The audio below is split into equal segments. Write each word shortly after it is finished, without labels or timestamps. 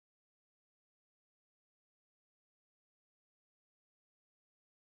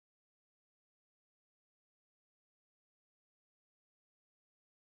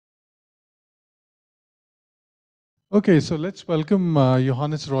Okay, so let's welcome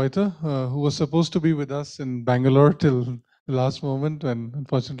Johannes Reuther, who was supposed to be with us in Bangalore till the last moment, and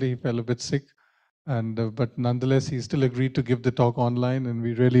unfortunately he fell a bit sick. And but nonetheless, he still agreed to give the talk online, and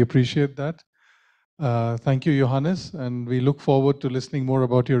we really appreciate that. Thank you, Johannes, and we look forward to listening more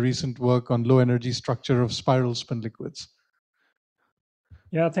about your recent work on low energy structure of spiral spin liquids.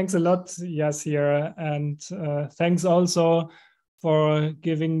 Yeah, thanks a lot, Yasir, and thanks also for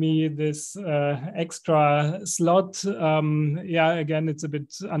giving me this extra slot. Yeah, again, it's a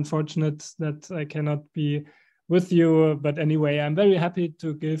bit unfortunate that I cannot be with you, but anyway, I'm very happy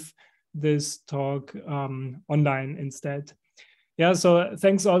to give this talk online instead. Yeah, so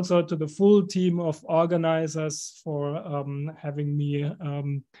thanks also to the full team of organizers for having me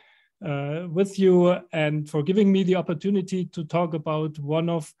with you and for giving me the opportunity to talk about one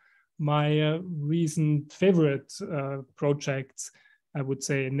of my recent favorite projects, I would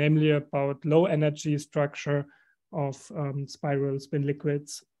say, namely about low energy structure of spiral spin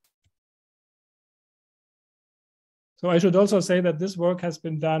liquids. So I should also say that this work has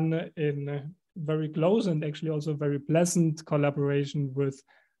been done in very close and actually also very pleasant collaboration with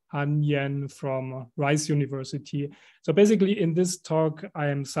Han Yen from Rice University. So basically in this talk, I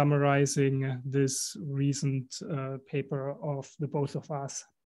am summarizing this recent paper of the both of us.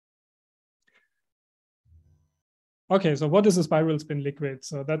 Okay, so what is a spiral spin liquid?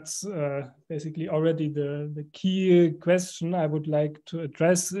 So that's basically already the key question I would like to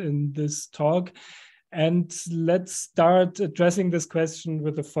address in this talk. And let's start addressing this question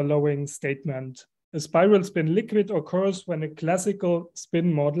with the following statement. A spiral spin liquid occurs when a classical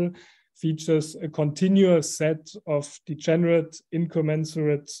spin model features a continuous set of degenerate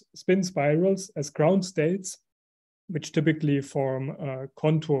incommensurate spin spirals as ground states, which typically form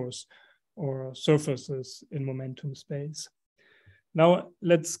contours or surfaces in momentum space. Now,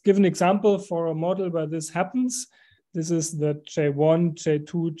 let's give an example for a model where this happens. This is the J1,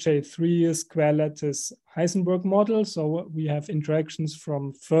 J2, J3 square lattice Heisenberg model. So we have interactions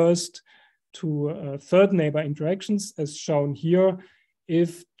from first to third neighbor interactions as shown here.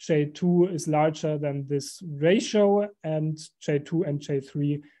 If J2 is larger than this ratio and J2 and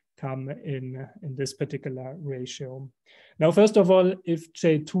J3 come in this particular ratio. Now, first of all, if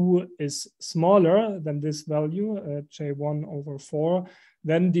J2 is smaller than this value, J1 over 4,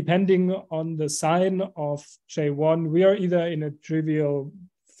 then depending on the sign of J1, we are either in a trivial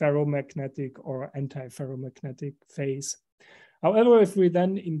ferromagnetic or anti-ferromagnetic phase. However, if we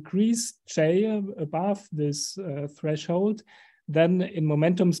then increase J above this threshold, then in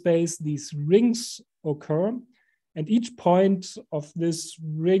momentum space, these rings occur. And each point of this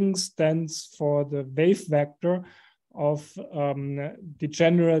ring stands for the wave vector of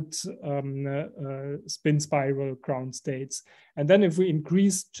degenerate spin spiral ground states. And then if we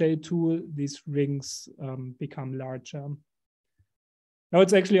increase J2, these rings become larger. Now,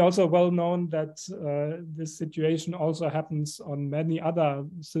 it's actually also well known that this situation also happens on many other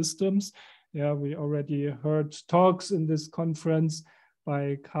systems. Yeah, we already heard talks in this conference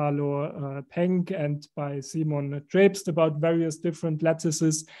by Carlo Penck and by Simon Trebst about various different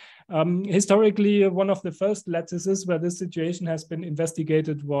lattices. Historically, one of the first lattices where this situation has been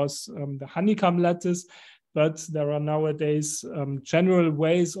investigated was the honeycomb lattice, but there are nowadays general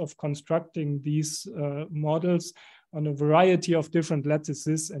ways of constructing these models on a variety of different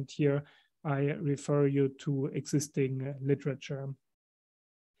lattices, and here I refer you to existing literature.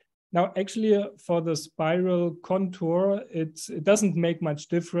 Now, actually, for the spiral contour, it doesn't make much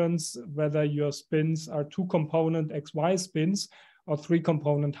difference whether your spins are two-component XY spins or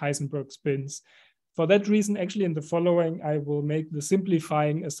three-component Heisenberg spins. For that reason, actually, in the following, I will make the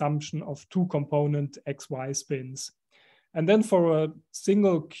simplifying assumption of two-component XY spins. And then for a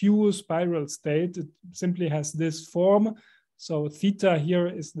single Q spiral state, it simply has this form. So theta here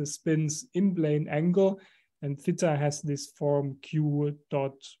is the spin's in-plane angle, and theta has this form Q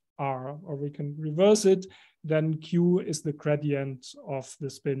dot R, or we can reverse it. Then Q is the gradient of the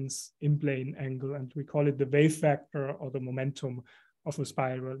spin's in-plane angle, and we call it the wave vector or the momentum of a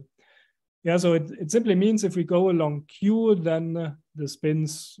spiral. Yeah, so it simply means if we go along Q, then the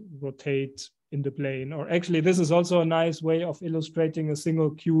spins rotate in the plane. Or actually, this is also a nice way of illustrating a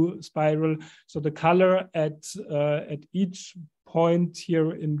single Q spiral. So the color at each point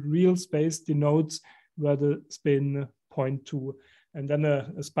here in real space denotes where the spin point to. And then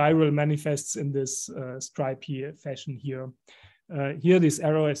a spiral manifests in this stripy fashion here. Here, this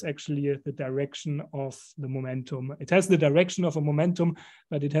arrow is actually the direction of the momentum. It has the direction of a momentum,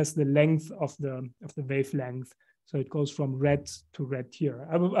 but it has the length of the wavelength. So it goes from red to red here.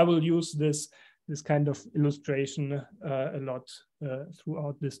 I will use this kind of illustration a lot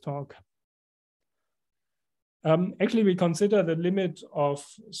throughout this talk. Actually, we consider the limit of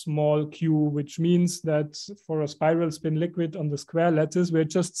small q, which means that for a spiral spin liquid on the square lattice, we're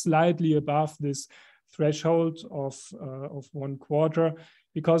just slightly above this threshold of 1/4,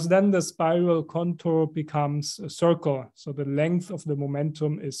 because then the spiral contour becomes a circle. So the length of the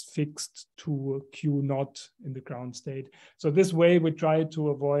momentum is fixed to q0 in the ground state. So this way we try to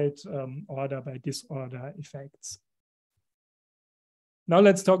avoid order by disorder effects. Now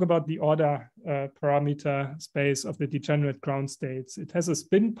let's talk about the order parameter space of the degenerate ground states. It has a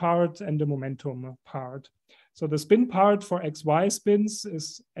spin part and a momentum part. So the spin part for XY spins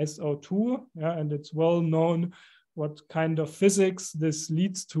is SO2, yeah, and it's well known what kind of physics this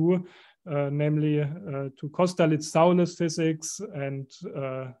leads to, namely to Kosterlitz-Thouless physics and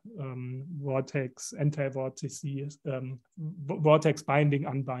vortex, anti-vortex, vortex binding,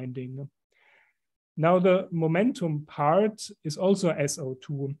 unbinding. Now the momentum part is also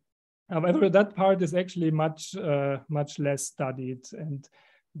SO2. However, that part is actually much less studied. And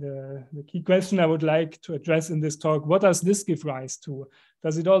the key question I would like to address in this talk, what does this give rise to?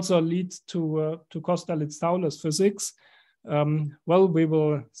 Does it also lead to Kosterlitz-Thouless physics? Well, we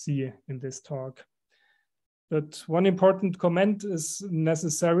will see in this talk. But one important comment is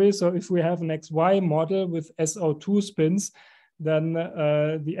necessary. So if we have an XY model with SO2 spins, then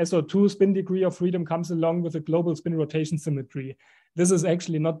the SO2 spin degree of freedom comes along with a global spin rotation symmetry. This is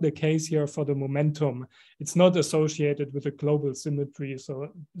actually not the case here for the momentum. It's not associated with a global symmetry.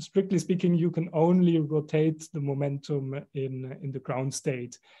 So strictly speaking, you can only rotate the momentum in the ground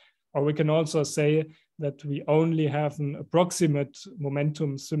state. Or we can also say that we only have an approximate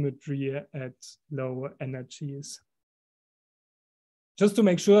momentum symmetry at low energies. Just to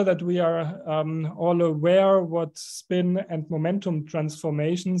make sure that we are all aware what spin and momentum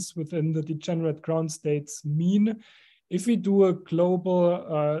transformations within the degenerate ground states mean, if we do a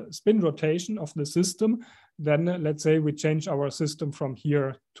global spin rotation of the system, then let's say we change our system from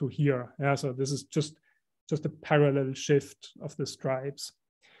here to here. Yeah, so this is just a parallel shift of the stripes.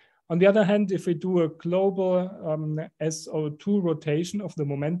 On the other hand, if we do a global SO2 rotation of the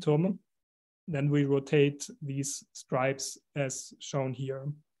momentum, then we rotate these stripes as shown here.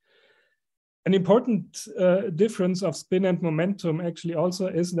 An important difference of spin and momentum actually also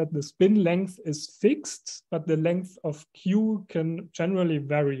is that the spin length is fixed, but the length of Q can generally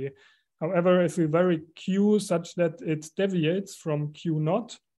vary. However, if we vary Q such that it deviates from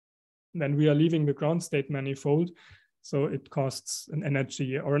Q0, then we are leaving the ground state manifold. So it costs an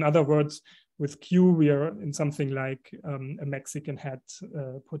energy, or in other words, with Q, we are in something like a Mexican hat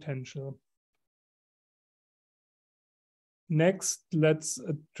potential. Next, let's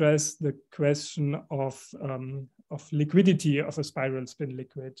address the question of liquidity of a spiral spin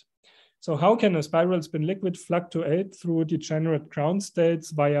liquid. So how can a spiral spin liquid fluctuate through degenerate ground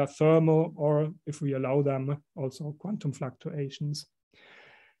states via thermal, or if we allow them, also quantum fluctuations?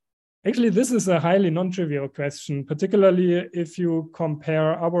 Actually, this is a highly non-trivial question, particularly if you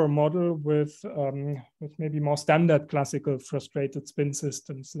compare our model with maybe more standard classical frustrated spin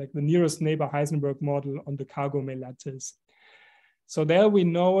systems, like the nearest neighbor Heisenberg model on the Kagome lattice. So there we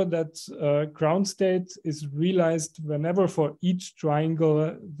know that ground state is realized whenever for each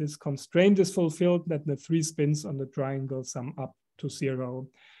triangle this constraint is fulfilled, that the 3 spins on the triangle sum up to 0.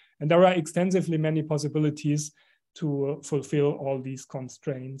 And there are extensively many possibilities to fulfill all these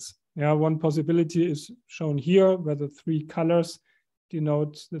constraints. Yeah, one possibility is shown here, where the 3 colors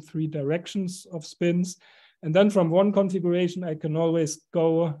denote the 3 directions of spins. And then from one configuration, I can always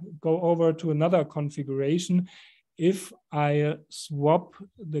go over to another configuration if I swap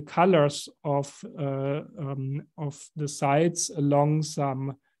the colors of the sides along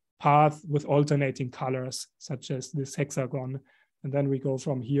some path with alternating colors, such as this hexagon. And then we go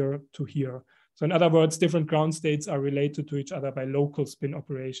from here to here. So in other words, different ground states are related to each other by local spin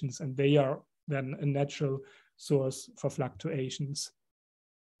operations, and they are then a natural source for fluctuations.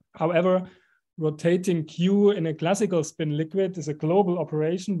 However, rotating Q in a classical spin liquid is a global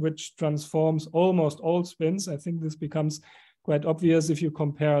operation which transforms almost all spins. I think this becomes quite obvious if you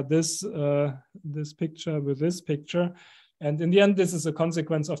compare this, this picture with this picture. And in the end, this is a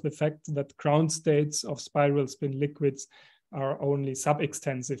consequence of the fact that ground states of spiral spin liquids are only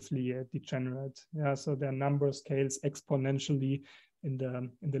sub-extensively degenerate. Yeah, so their number scales exponentially in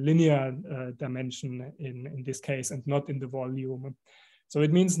the linear dimension in this case, and not in the volume. So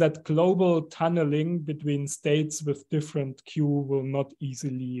it means that global tunneling between states with different Q will not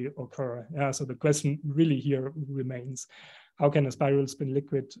easily occur. Yeah, so the question really here remains, how can a spiral spin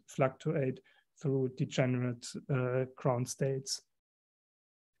liquid fluctuate through degenerate ground states?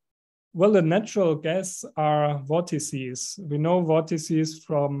 Well, the natural guess are vortices. We know vortices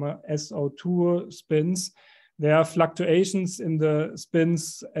from SO2 spins There are fluctuations in the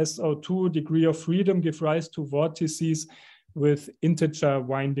spins SO2 degree of freedom give rise to vortices with integer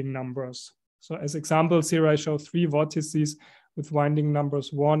winding numbers. So as examples here, I show 3 vortices with winding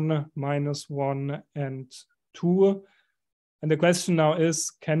numbers 1, -1, and 2. And the question now is,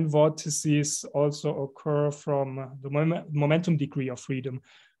 can vortices also occur from the momentum degree of freedom,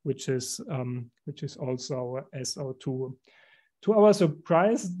 which is also SO2? To our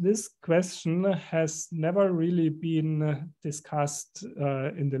surprise, this question has never really been discussed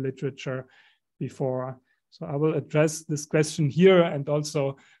in the literature before. So I will address this question here and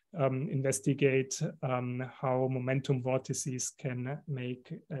also investigate how momentum vortices can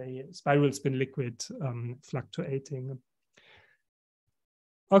make a spiral spin liquid fluctuating.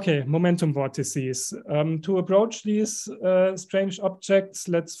 Okay, momentum vortices. To approach these strange objects,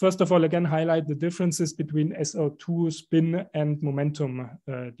 let's first of all again highlight the differences between SO2 spin and momentum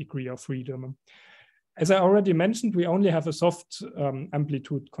degree of freedom. As I already mentioned, we only have a soft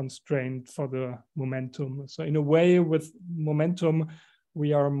amplitude constraint for the momentum. So in a way, with momentum,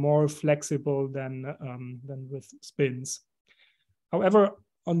 we are more flexible than with spins. However,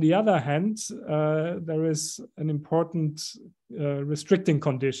 on the other hand, there is an important restricting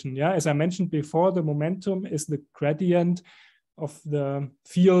condition. Yeah, as I mentioned before, the momentum is the gradient of the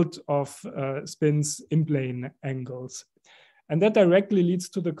field of spins in plane angles. And that directly leads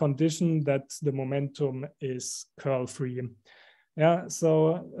to the condition that the momentum is curl-free. Yeah,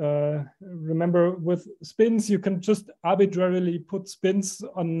 so remember, with spins, you can just arbitrarily put spins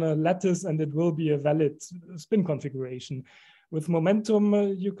on a lattice and it will be a valid spin configuration. With momentum,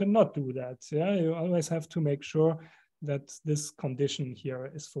 you cannot do that. Yeah, you always have to make sure that this condition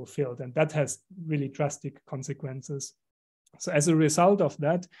here is fulfilled, and that has really drastic consequences. So as a result of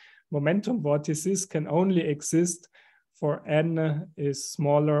that, momentum vortices can only exist for n is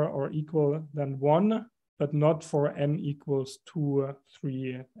smaller or equal than 1, but not for n equals 2,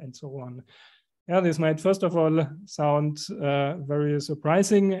 3, and so on. Yeah, this might first of all sound very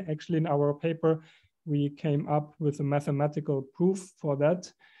surprising. Actually, in our paper, we came up with a mathematical proof for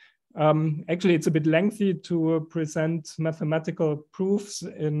that. Actually, it's a bit lengthy to present mathematical proofs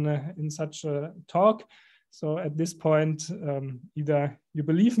in such a talk. So at this point, either you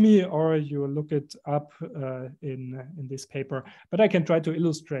believe me or you look it up in this paper. But I can try to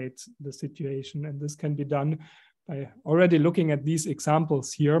illustrate the situation, and this can be done by already looking at these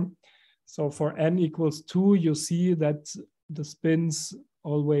examples here. So for n equals 2, you see that the spins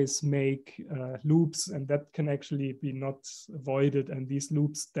always make loops, and that can actually be not avoided, and these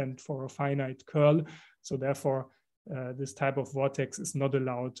loops stand for a finite curl. So therefore, this type of vortex is not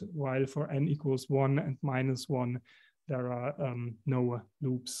allowed, while for n equals 1 and -1, there are no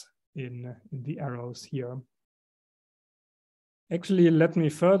loops in the arrows here. Actually, let me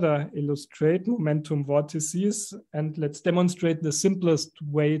further illustrate momentum vortices, and let's demonstrate the simplest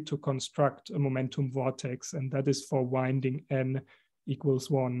way to construct a momentum vortex, and that is for winding n equals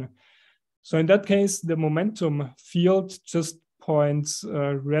 1. So in that case, the momentum field just points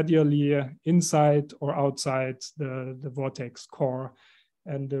radially inside or outside the vortex core.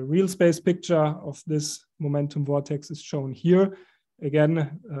 And the real space picture of this momentum vortex is shown here.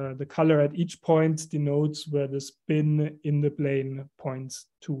 Again, the color at each point denotes where the spin in the plane points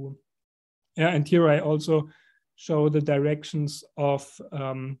to. Yeah, and here I also show the directions of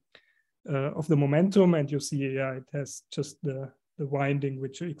the momentum, and you see, yeah, it has just the winding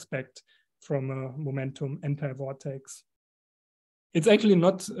which you expect from a momentum anti-vortex. It's actually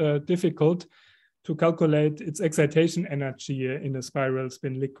not difficult to calculate its excitation energy in a spiral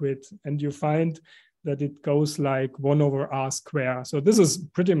spin liquid, and you find that it goes like 1/r². So this is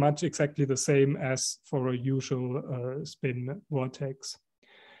pretty much exactly the same as for a usual spin vortex.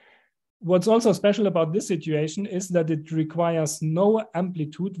 What's also special about this situation is that it requires no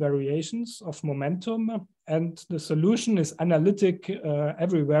amplitude variations of momentum, and the solution is analytic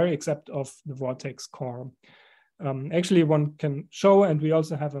everywhere except of the vortex core. Actually, one can show, and we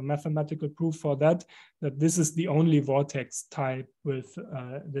also have a mathematical proof for that, that this is the only vortex type with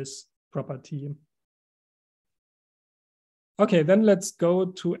this property. Okay, then let's go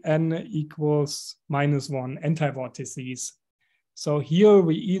to n equals -1, anti-vortices. So here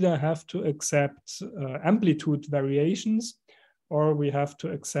we either have to accept amplitude variations, or we have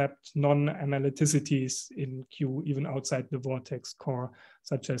to accept non-analyticities in Q, even outside the vortex core,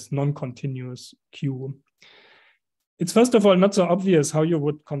 such as non-continuous Q. It's first of all not so obvious how you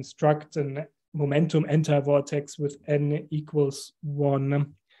would construct a momentum anti-vortex with n equals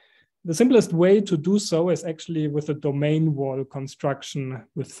 1. The simplest way to do so is actually with a domain wall construction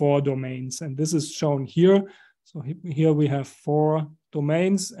with 4 domains, and this is shown here. So here we have 4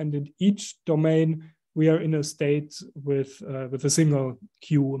 domains, and in each domain we are in a state with a single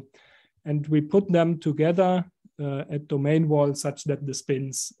Q. And we put them together at domain walls such that the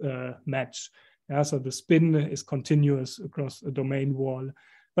spins match. Yeah, so the spin is continuous across a domain wall,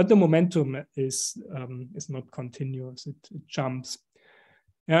 but the momentum is not continuous, it jumps.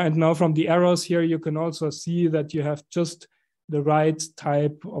 Yeah, and now from the arrows here, you can also see that you have just the right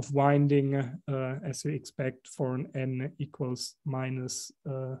type of winding as you expect for an n equals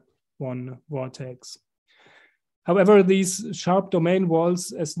 -1 vortex. However, these sharp domain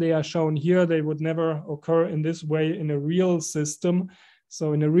walls, as they are shown here, they would never occur in this way in a real system.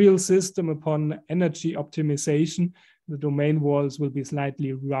 So in a real system, upon energy optimization, the domain walls will be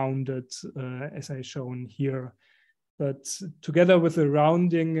slightly rounded, as I shown here. But together with the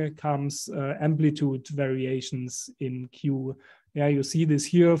rounding comes amplitude variations in Q. Yeah, you see this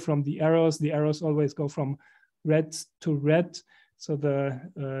here from the arrows. The arrows always go from red to red. So the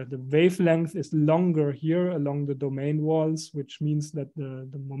wavelength is longer here along the domain walls, which means that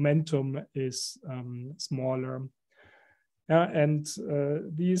the momentum is smaller. And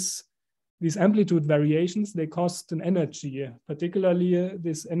these amplitude variations, they cost an energy. Particularly,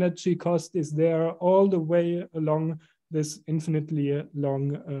 this energy cost is there all the way along this infinitely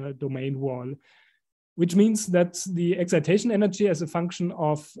long domain wall, which means that the excitation energy as a function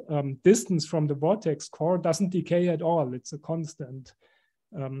of distance from the vortex core doesn't decay at all. It's a constant.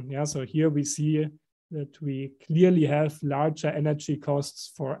 Yeah, so here we see that we clearly have larger energy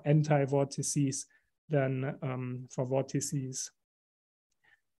costs for anti-vortices than for vortices.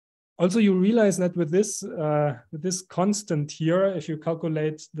 Also, you realize that with this constant here, if you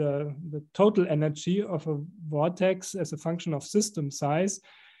calculate the total energy of a vortex as a function of system size,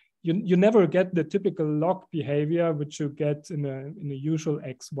 you never get the typical lock behavior which you get in a usual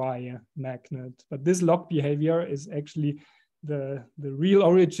XY magnet. But this lock behavior is actually the real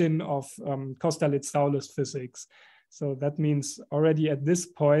origin of Kosterlitz-Thouless physics. So that means already at this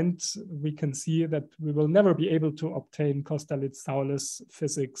point, we can see that we will never be able to obtain Kosterlitz-Thouless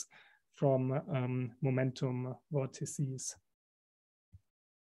physics from momentum vortices.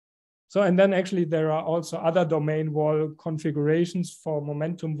 So, and then actually there are also other domain wall configurations for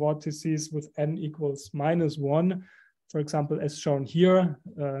momentum vortices with n equals -1. For example, as shown here,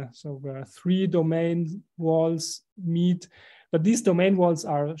 so where 3 domain walls meet, but these domain walls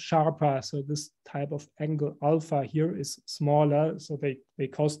are sharper. So this type of angle alpha here is smaller, so they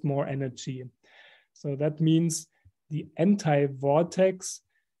cost more energy. So that means the anti-vortex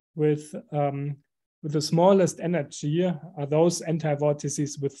with the smallest energy are those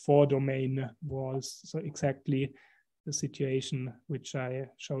anti-vortices with 4 domain walls. So exactly the situation which I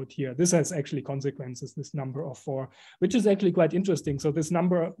showed here. This has actually consequences, this number of 4, which is actually quite interesting. So this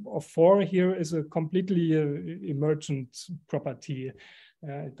number of 4 here is a completely emergent property.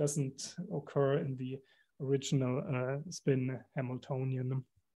 It doesn't occur in the original spin Hamiltonian.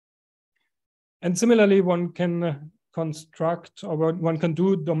 And similarly, one can construct, or one can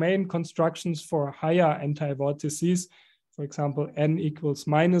do domain constructions for higher anti-vortices. For example, n equals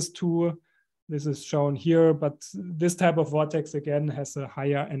 -2. This is shown here, but this type of vortex again has a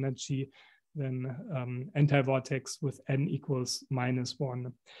higher energy than anti-vortex with n equals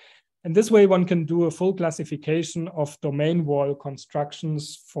 -1. And this way one can do a full classification of domain wall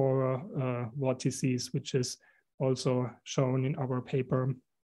constructions for vortices, which is also shown in our paper.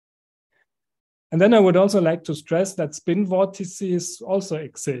 And then I would also like to stress that spin vortices also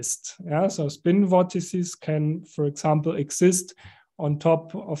exist. Yeah? So spin vortices can, for example, exist on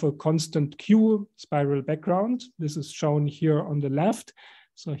top of a constant Q spiral background. This is shown here on the left.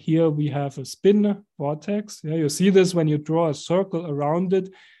 So here we have a spin vortex. Yeah, you see this when you draw a circle around it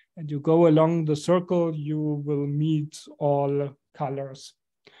and you go along the circle, you will meet all colors.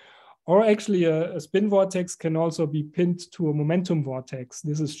 Or actually a spin vortex can also be pinned to a momentum vortex.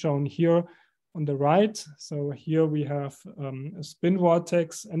 This is shown here on the right. So here we have a spin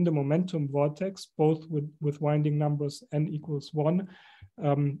vortex and a momentum vortex, both with winding numbers n equals 1,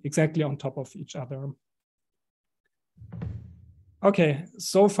 exactly on top of each other. Okay,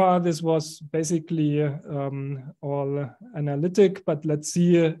 so far this was basically all analytic, but let's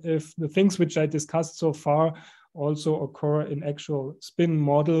see if the things which I discussed so far also occur in actual spin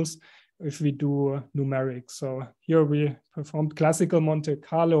models if we do numerics. So here we performed classical Monte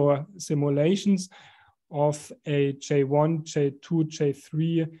Carlo simulations of a J1, J2,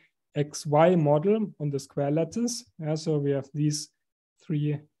 J3 XY model on the square lattice. Yeah, so we have these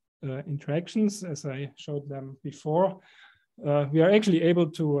 3 interactions as I showed them before. We are actually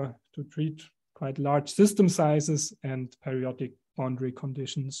able to treat quite large system sizes and periodic boundary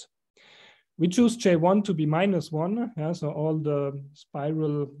conditions. We choose J1 to be -1, yeah, so all the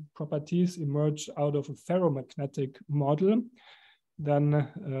spiral properties emerge out of a ferromagnetic model. Then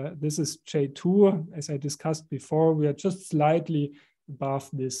this is J2. As I discussed before, we are just slightly above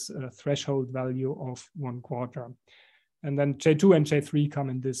this threshold value of 1/4. And then J2 and J3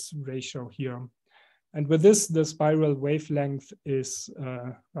 come in this ratio here. And with this, the spiral wavelength is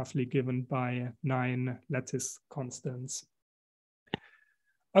roughly given by 9 lattice constants.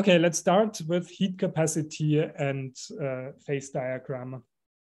 Okay, let's start with heat capacity and phase diagram.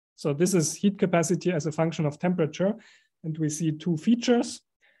 So this is heat capacity as a function of temperature. And we see two features,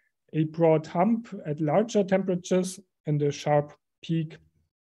 a broad hump at larger temperatures and a sharp peak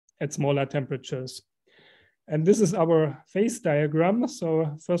at smaller temperatures. And this is our phase diagram.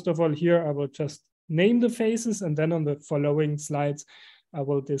 So first of all, here I will just name the phases, and then on the following slides, I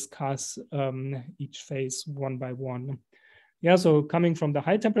will discuss each phase one by one. Yeah, so coming from the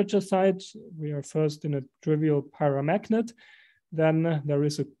high temperature side, we are first in a trivial paramagnet. Then there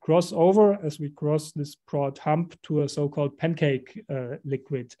is a crossover as we cross this broad hump to a so-called pancake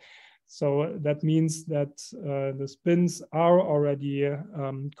liquid. So that means that the spins are already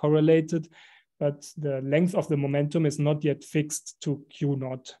correlated, but the length of the momentum is not yet fixed to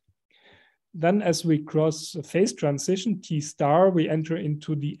Q0. Then as we cross a phase transition, T star, we enter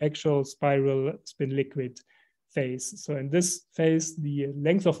into the actual spiral spin liquid phase. So in this phase, the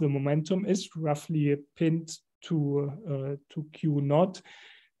length of the momentum is roughly pinned to Q0,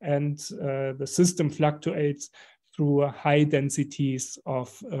 and the system fluctuates through high densities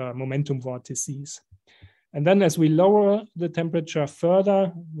of momentum vortices. And then as we lower the temperature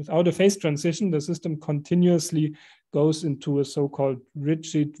further without a phase transition, the system continuously goes into a so-called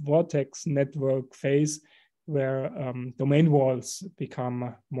rigid vortex network phase where domain walls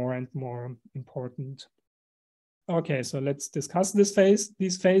become more and more important. Okay, so let's discuss these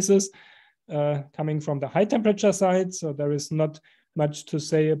phases. Coming from the high temperature side, so there is not much to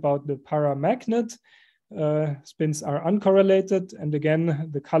say about the paramagnet. Spins are uncorrelated, and again,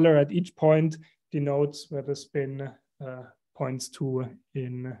 the color at each point denotes where the spin points to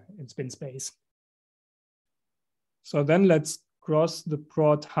in spin space. So then let's cross the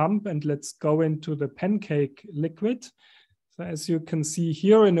broad hump and let's go into the pancake liquid. So as you can see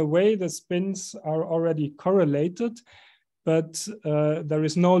here, in a way, the spins are already correlated, but there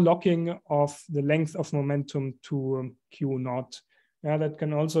is no locking of the length of momentum to Q0. Yeah, that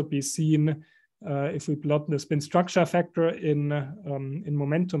can also be seen if we plot the spin structure factor in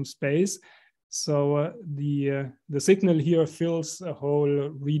momentum space. So the signal here fills a whole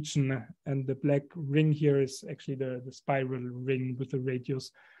region, and the black ring here is actually the spiral ring with a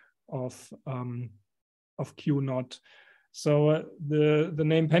radius of Q0. So the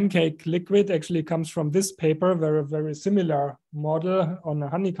name pancake liquid actually comes from this paper, where a very similar model on a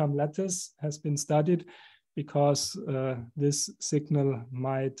honeycomb lattice has been studied, because this signal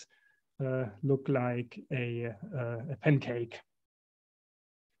might look like a pancake.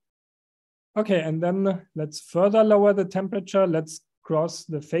 Okay, and then let's further lower the temperature. Let's cross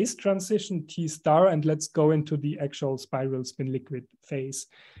the phase transition T star, and let's go into the actual spiral spin liquid phase.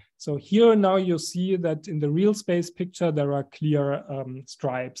 So here now you see that in the real space picture, there are clear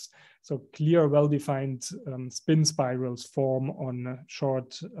stripes. So clear, well-defined spin spirals form on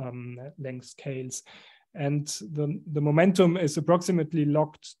short length scales. And the momentum is approximately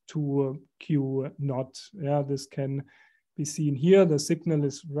locked to Q0. Yeah, this can be seen here. The signal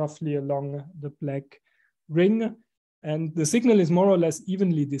is roughly along the black ring, and the signal is more or less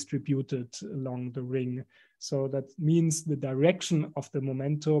evenly distributed along the ring. So that means the direction of the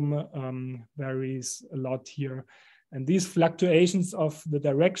momentum varies a lot here. And these fluctuations of the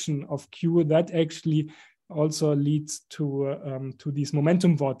direction of Q, that actually also leads to these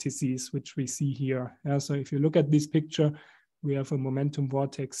momentum vortices, which we see here. Yeah, so if you look at this picture, we have a momentum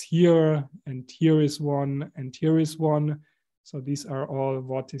vortex here, and here is one, and here is one. So these are all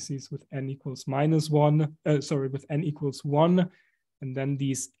vortices with n equals with n equals 1. And then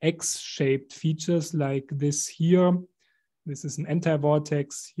these X-shaped features like this here. This is an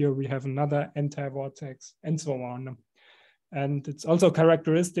anti-vortex. Here we have another anti-vortex, and so on. And it's also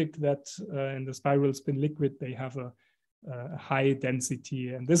characteristic that in the spiral spin liquid, they have a high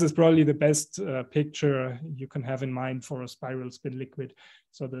density. And this is probably the best picture you can have in mind for a spiral spin liquid.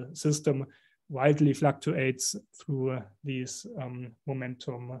 So the system wildly fluctuates through these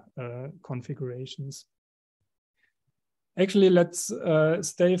momentum configurations. Actually, let's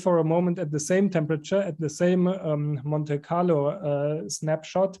stay for a moment at the same temperature, at the same Monte Carlo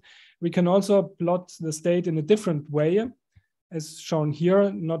snapshot. We can also plot the state in a different way, as shown here,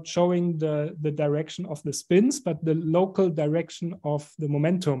 not showing the direction of the spins, but the local direction of the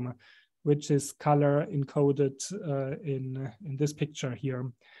momentum. which is color encoded in this picture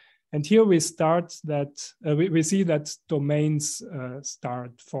here. And here we start that, we see that domains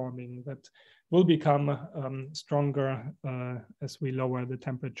start forming that will become stronger as we lower the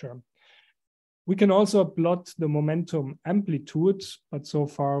temperature. We can also plot the momentum amplitude, but so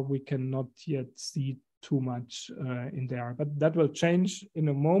far we cannot yet see too much in there. But that will change in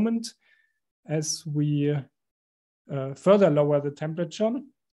a moment as we further lower the temperature.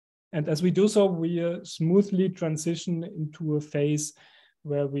 And as we do so, we smoothly transition into a phase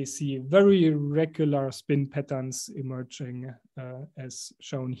where we see very regular spin patterns emerging as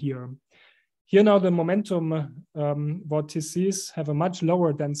shown here. Here now the momentum vortices have a much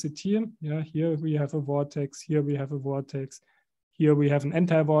lower density. Yeah, here we have a vortex, here we have a vortex, here we have an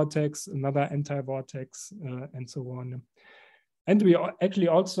anti-vortex, another anti-vortex, and so on. And we actually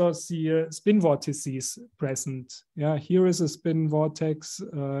also see spin vortices present. Yeah, here is a spin vortex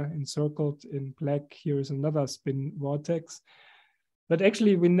encircled in black. Here is another spin vortex. But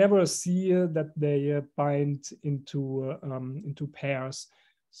actually, we never see that they bind into pairs.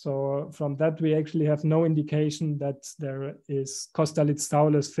 So from that, we actually have no indication that there is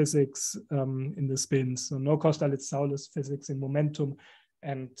Kosterlitz-Thouless physics in the spins. So no Kosterlitz-Thouless physics in momentum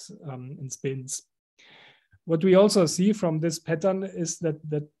and in spins. What we also see from this pattern is that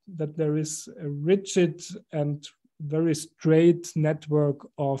there is a rigid and very straight network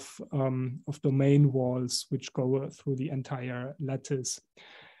of domain walls which go through the entire lattice.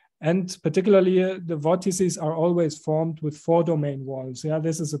 And particularly the vortices are always formed with 4 domain walls. Yeah,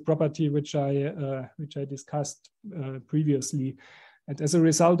 this is a property which I discussed previously. And as a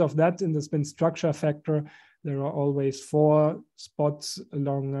result of that, in the spin structure factor, there are always 4 spots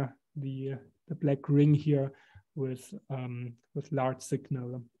along the black ring here with large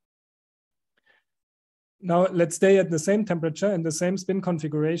signal. Now let's stay at the same temperature, and the same spin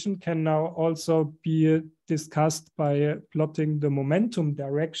configuration can now also be discussed by plotting the momentum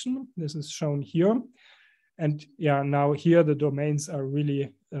direction. This is shown here. And yeah, now here the domains are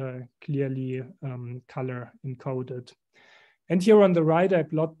really clearly color encoded. And here on the right, I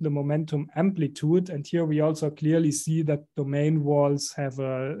plot the momentum amplitude. And here we also clearly see that domain walls have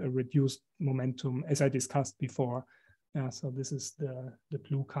a reduced momentum, as I discussed before. So this is the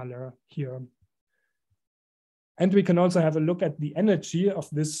blue color here. And we can also have a look at the energy of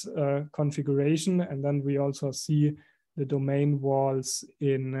this configuration. And then we also see the domain walls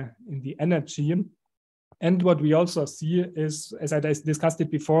in the energy. And what we also see is, as I discussed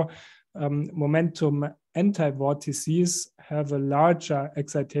it before, momentum anti-vortices have a larger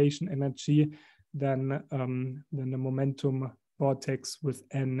excitation energy than the momentum vortex with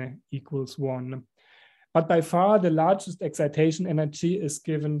n equals 1. But by far, the largest excitation energy is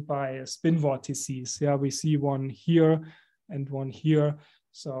given by spin vortices. Yeah, we see one here and one here.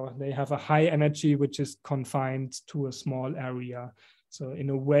 So they have a high energy, which is confined to a small area. So in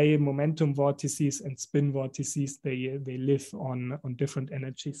a way, momentum vortices and spin vortices, they live on different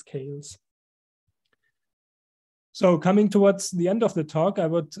energy scales. So coming towards the end of the talk, I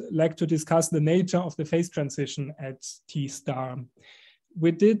would like to discuss the nature of the phase transition at T star.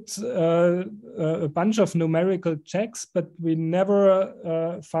 We did a bunch of numerical checks, but we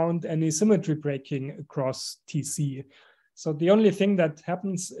never found any symmetry breaking across TC. So the only thing that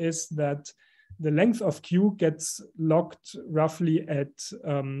happens is that the length of Q gets locked roughly at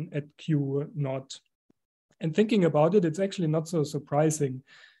Q naught. And thinking about it, it's actually not so surprising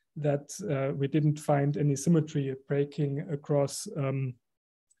that we didn't find any symmetry breaking across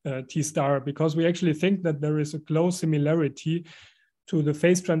T star, because we actually think that there is a close similarity to the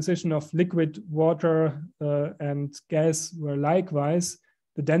phase transition of liquid, water, and gas, where likewise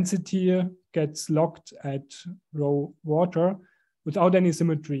the density gets locked at rho water without any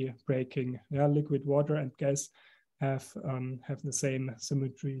symmetry breaking. Yeah, liquid, water, and gas have the same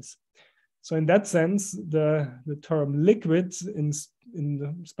symmetries. So in that sense, the term liquid in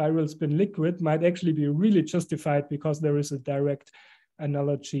the spiral spin liquid might actually be really justified, because there is a direct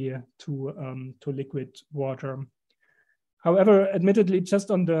analogy to liquid water. However, admittedly, just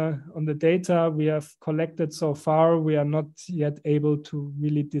on the data we have collected so far, we are not yet able to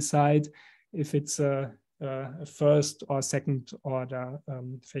really decide if it's a first or second order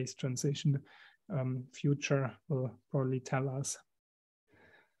phase transition. Future will probably tell us.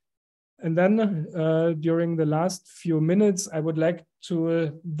 And then during the last few minutes, I would like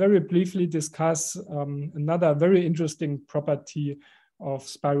to very briefly discuss another very interesting property of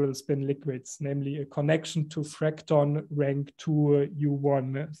spiral spin liquids, namely a connection to Fracton rank 2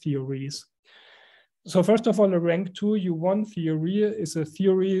 U1 theories. So first of all, a rank 2 U1 theory is a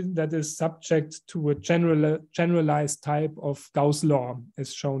theory that is subject to a generalized type of Gauss law,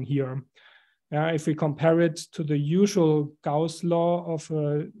 as shown here. If we compare it to the usual Gauss law of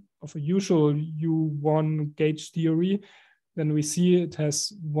a usual U1 gauge theory, then we see it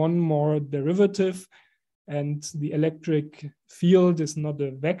has one more derivative, and the electric field is not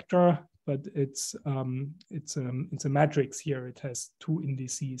a vector, but it's a matrix here. It has two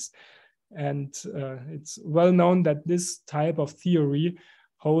indices. And it's well known that this type of theory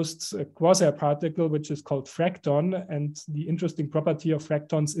hosts a quasi-particle which is called fracton. And the interesting property of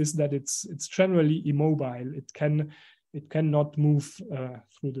fractons is that it's generally immobile. It cannot move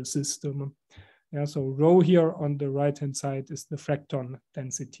through the system. So rho here on the right-hand side is the fracton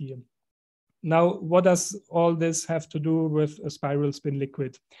density. Now, what does all this have to do with a spiral spin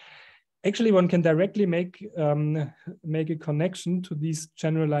liquid? Actually, one can directly make a connection to this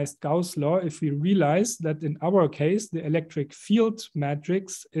generalized Gauss law if we realize that in our case, the electric field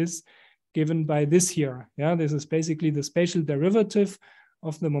matrix is given by this here. This is basically the spatial derivative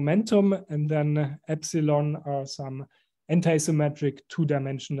of the momentum, and then epsilon are some anti-symmetric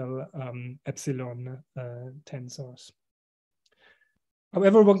two-dimensional epsilon tensors.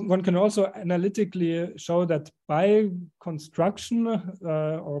 However, one can also analytically show that by construction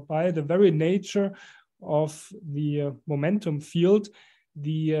or by the very nature of the momentum field,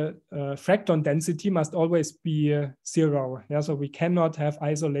 the fracton density must always be 0. So we cannot have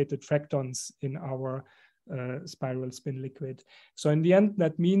isolated fractons in our spiral spin liquid. So in the end,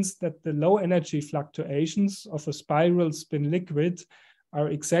 that means that the low energy fluctuations of a spiral spin liquid are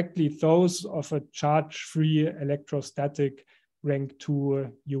exactly those of a charge-free electrostatic rank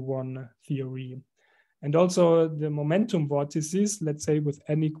 2 U1 theory. And also the momentum vortices, let's say with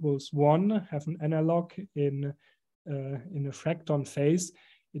n equals 1, have an analog in a fracton phase.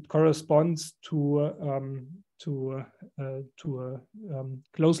 It corresponds to a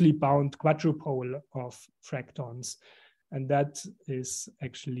closely bound quadrupole of fractons, and that is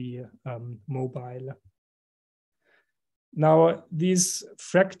actually mobile. Now, these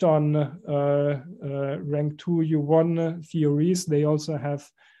fracton rank 2 U1 theories, they also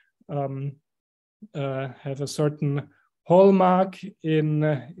have a certain hallmark in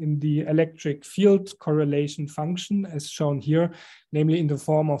the electric field correlation function, as shown here, namely in the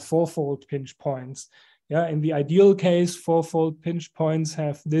form of fourfold pinch points. In the ideal case, fourfold pinch points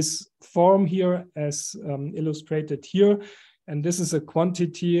have this form here, as illustrated here, and this is a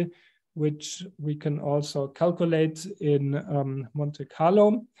quantity which we can also calculate in Monte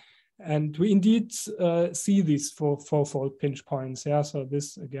Carlo. And we indeed see these fourfold pinch points. So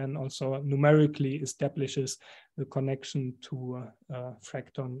this again also numerically establishes the connection to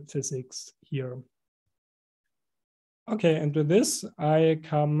fracton physics here. Okay, and with this, I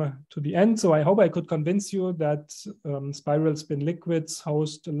come to the end. So I hope I could convince you that spiral spin liquids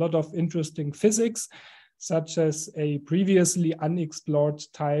host a lot of interesting physics, such as a previously unexplored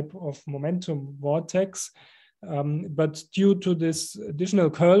type of momentum vortex. But due to this additional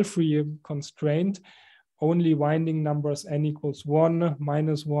curl-free constraint, only winding numbers n equals 1,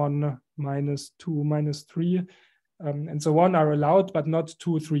 -1, -2, -3, and so on are allowed, but not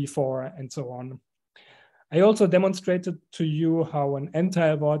 2, 3, 4, and so on. I also demonstrated to you how an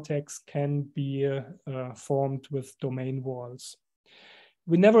entire vortex can be formed with domain walls.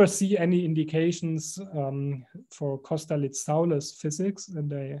 We never see any indications for Kosterlitz-Thouless physics,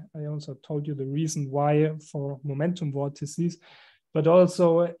 and I also told you the reason why for momentum vortices, but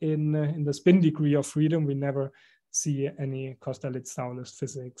also in the spin degree of freedom, we never see any Kosterlitz-Thouless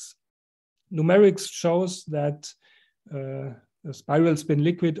physics. Numerics shows that a spiral spin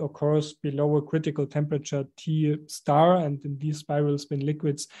liquid occurs below a critical temperature T star, and in these spiral spin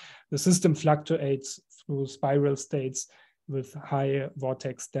liquids, the system fluctuates through spiral states with high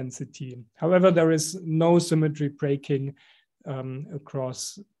vortex density. However, there is no symmetry breaking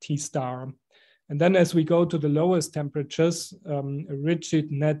across T star. And then as we go to the lowest temperatures, a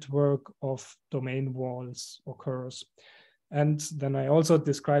rigid network of domain walls occurs. And then I also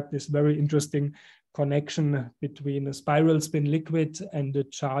described this very interesting connection between a spiral spin liquid and the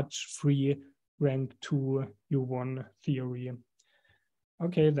charge-free rank 2 U1 theory.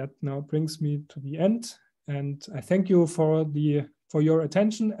 Okay, that now brings me to the end. And I thank you for your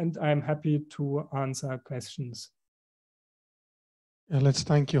attention, and I'm happy to answer questions. Let's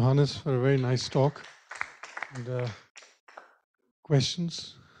thank Johannes for a very nice talk. And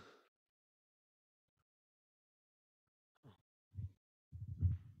questions?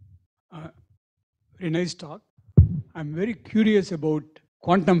 Very nice talk. I'm very curious about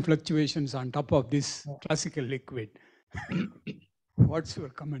quantum fluctuations on top of this classical liquid. What's your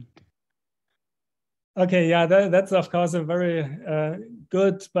comment? Okay, yeah, that's of course a very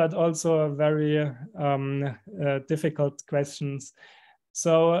good, but also a very difficult questions.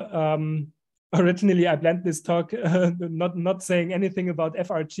 So originally I planned this talk not saying anything about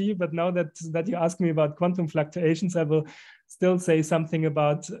FRG, but now that you ask me about quantum fluctuations, I will still say something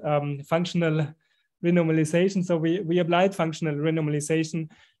about functional renormalization. So we applied functional renormalization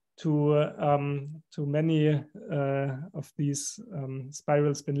to many of these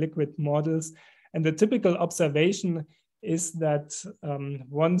spiral spin liquid models. And the typical observation is that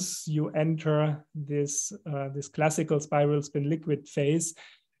once you enter this classical spiral spin liquid phase,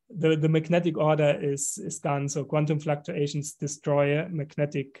 the magnetic order is gone. So quantum fluctuations destroy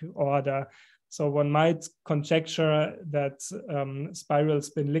magnetic order. So one might conjecture that spiral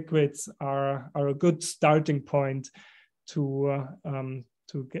spin liquids are a good starting point to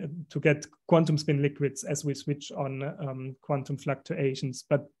get quantum spin liquids as we switch on quantum fluctuations.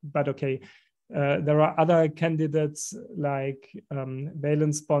 But okay, there are other candidates like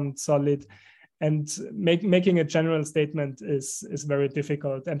valence bond solid, and making a general statement is very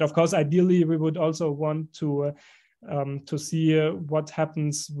difficult. And of course, ideally, we would also want to see what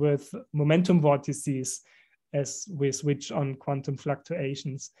happens with momentum vortices as we switch on quantum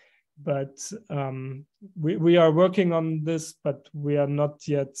fluctuations. But we are working on this, but we are not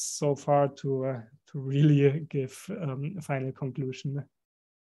yet so far to really give a final conclusion.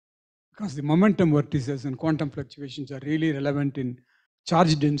 Because the momentum vortices and quantum fluctuations are really relevant in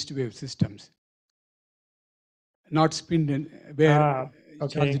charge-densed wave systems, not spin where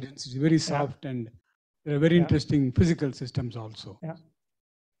charge density is very soft, and they're very interesting physical systems also.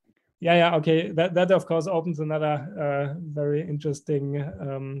 Yeah, okay. That of course opens another very interesting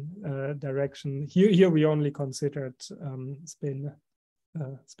direction. Here we only considered spin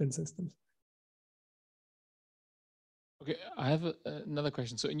systems. Okay, I have another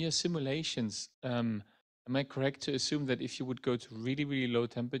question. So in your simulations, am I correct to assume that if you would go to really, really low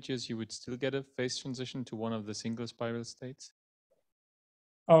temperatures, you would still get a phase transition to one of the single spiral states?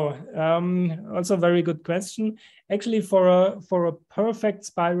 Oh, also a very good question. Actually, for a perfect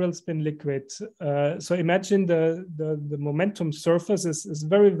spiral spin liquid, so imagine the momentum surface is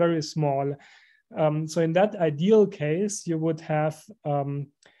very, very small. So in that ideal case, you would have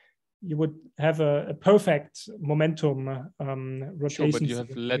a perfect momentum rotation. Sure, but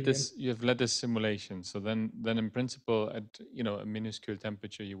you have lattice simulation. So then in principle, at a minuscule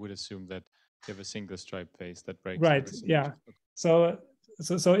temperature, you would assume that you have a single stripe phase that breaks. Right. Yeah. So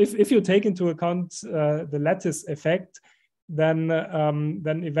if you take into account the lattice effect, then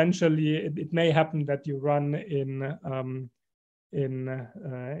eventually it may happen that you run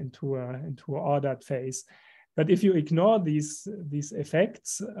into an ordered phase. But if you ignore these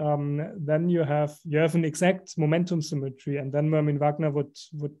effects, then you have an exact momentum symmetry, and then Mermin-Wagner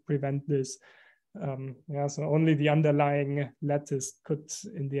would prevent this. So only the underlying lattice could,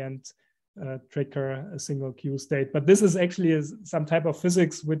 in the end, trigger a single Q state. But this is actually some type of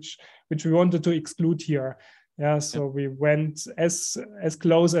physics which we wanted to exclude here. So we went as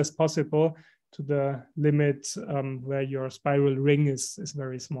close as possible to the limit where your spiral ring is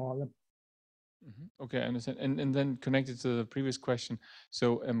very small. Okay, I understand. And then connected to the previous question,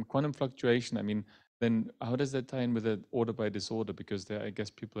 so quantum fluctuation, I mean, then how does that tie in with the order by disorder? Because there, I guess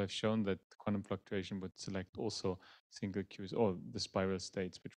people have shown that quantum fluctuation would select also single Qs or the spiral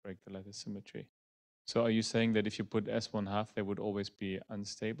states which break the lattice symmetry. So are you saying that if you put S1/2, they would always be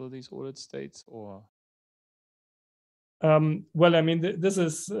unstable, these ordered states, or? Well, I mean, this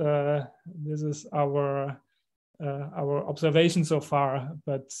is our observation so far,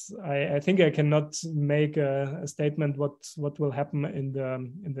 but I think I cannot make a statement what will happen in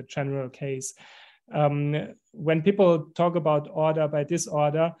the general case. When people talk about order by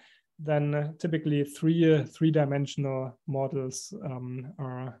disorder, then typically three-dimensional models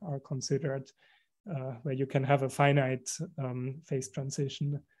are considered, where you can have a finite phase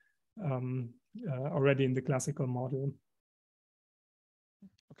transition already in the classical model.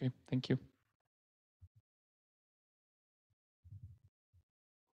 Okay, thank you.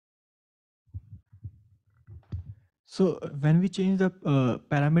 So when we change the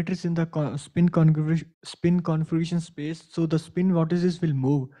parameters in the spin configuration space, so the spin vortices will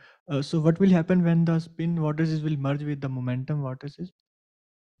move. So what will happen when the spin vortices will merge with the momentum vortices?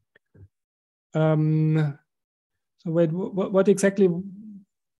 So wait, what exactly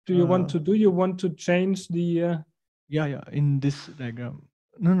do you want to do? You want to change the? Yeah, in this diagram.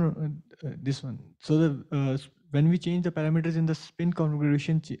 No, this one. So the when we change the parameters in the spin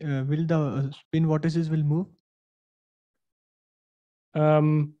configuration, will the spin vortices will move?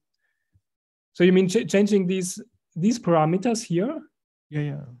 So you mean changing these parameters here?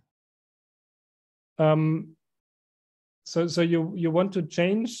 Yeah. So you want to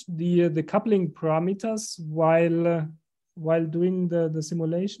change the coupling parameters while while doing the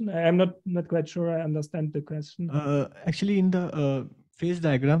simulation? I'm not quite sure I understand the question. Actually, in the phase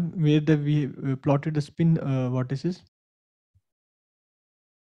diagram where we plotted the spin vortices.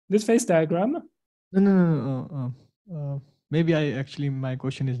 This phase diagram? No. Maybe my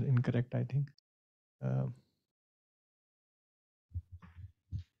question is incorrect, I think.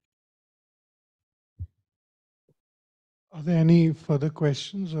 Are there any further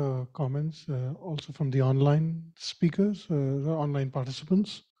questions or comments also from the online speakers, the online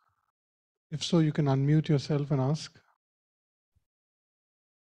participants? If so, you can unmute yourself and ask.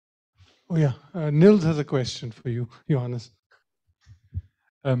 Oh yeah, Nils has a question for you, Johannes.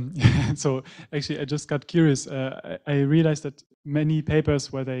 So actually, I just got curious. I realized that many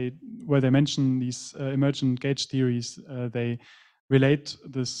papers where they mention these emergent gauge theories, they relate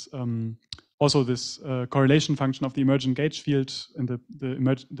this also this correlation function of the emergent gauge field and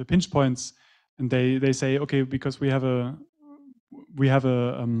the pinch points, and they say, okay, because we have a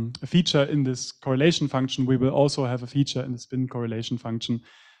feature in this correlation function, we will also have a feature in the spin correlation function.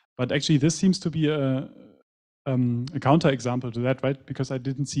 But actually, this seems to be a counterexample to that, right? Because I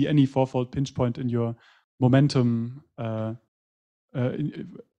didn't see any fourfold pinch point in your momentum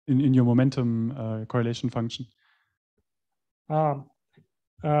in your momentum correlation function.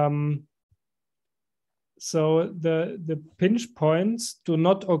 So the pinch points do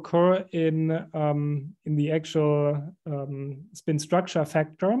not occur in the actual spin structure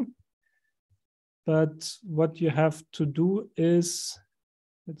factor, but what you have to do is,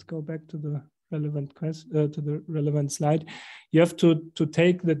 let's go back to the relevant question, to the relevant slide. You have to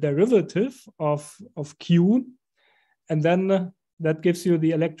take the derivative of Q, and then that gives you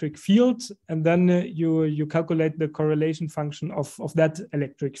the electric field, and then you calculate the correlation function of that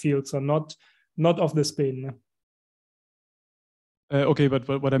electric field, so not of the spin. Okay, but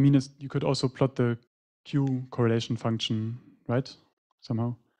what I mean is you could also plot the Q correlation function, right?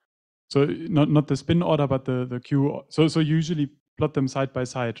 Somehow. So not the spin order, but the Q. So you usually plot them side by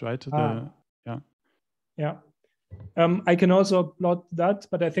side, right? Yeah. I can also plot that,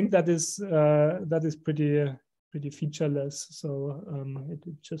 but I think that is pretty featureless. So it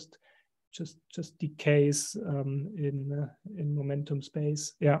just decays in momentum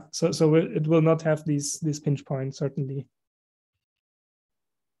space. Yeah. So it will not have these pinch points, certainly.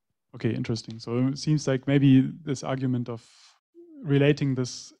 Okay, interesting. So it seems like maybe this argument of relating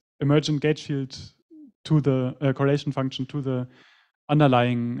this emergent gauge field to the correlation function to the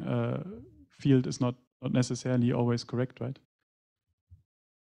underlying field is not necessarily always correct, right?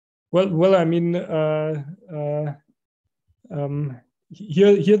 Well, I mean,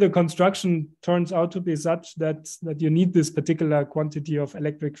 here the construction turns out to be such that you need this particular quantity of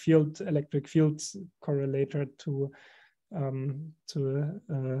electric field correlator to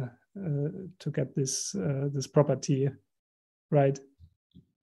get this property right.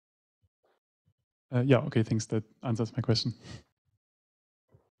 Yeah. Okay. Thanks. That answers my question.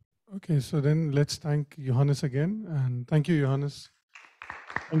 Okay, so then let's thank Johannes again, and thank you, Johannes.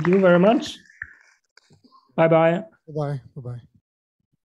 Thank you very much. Bye-bye. Bye-bye. Bye-bye.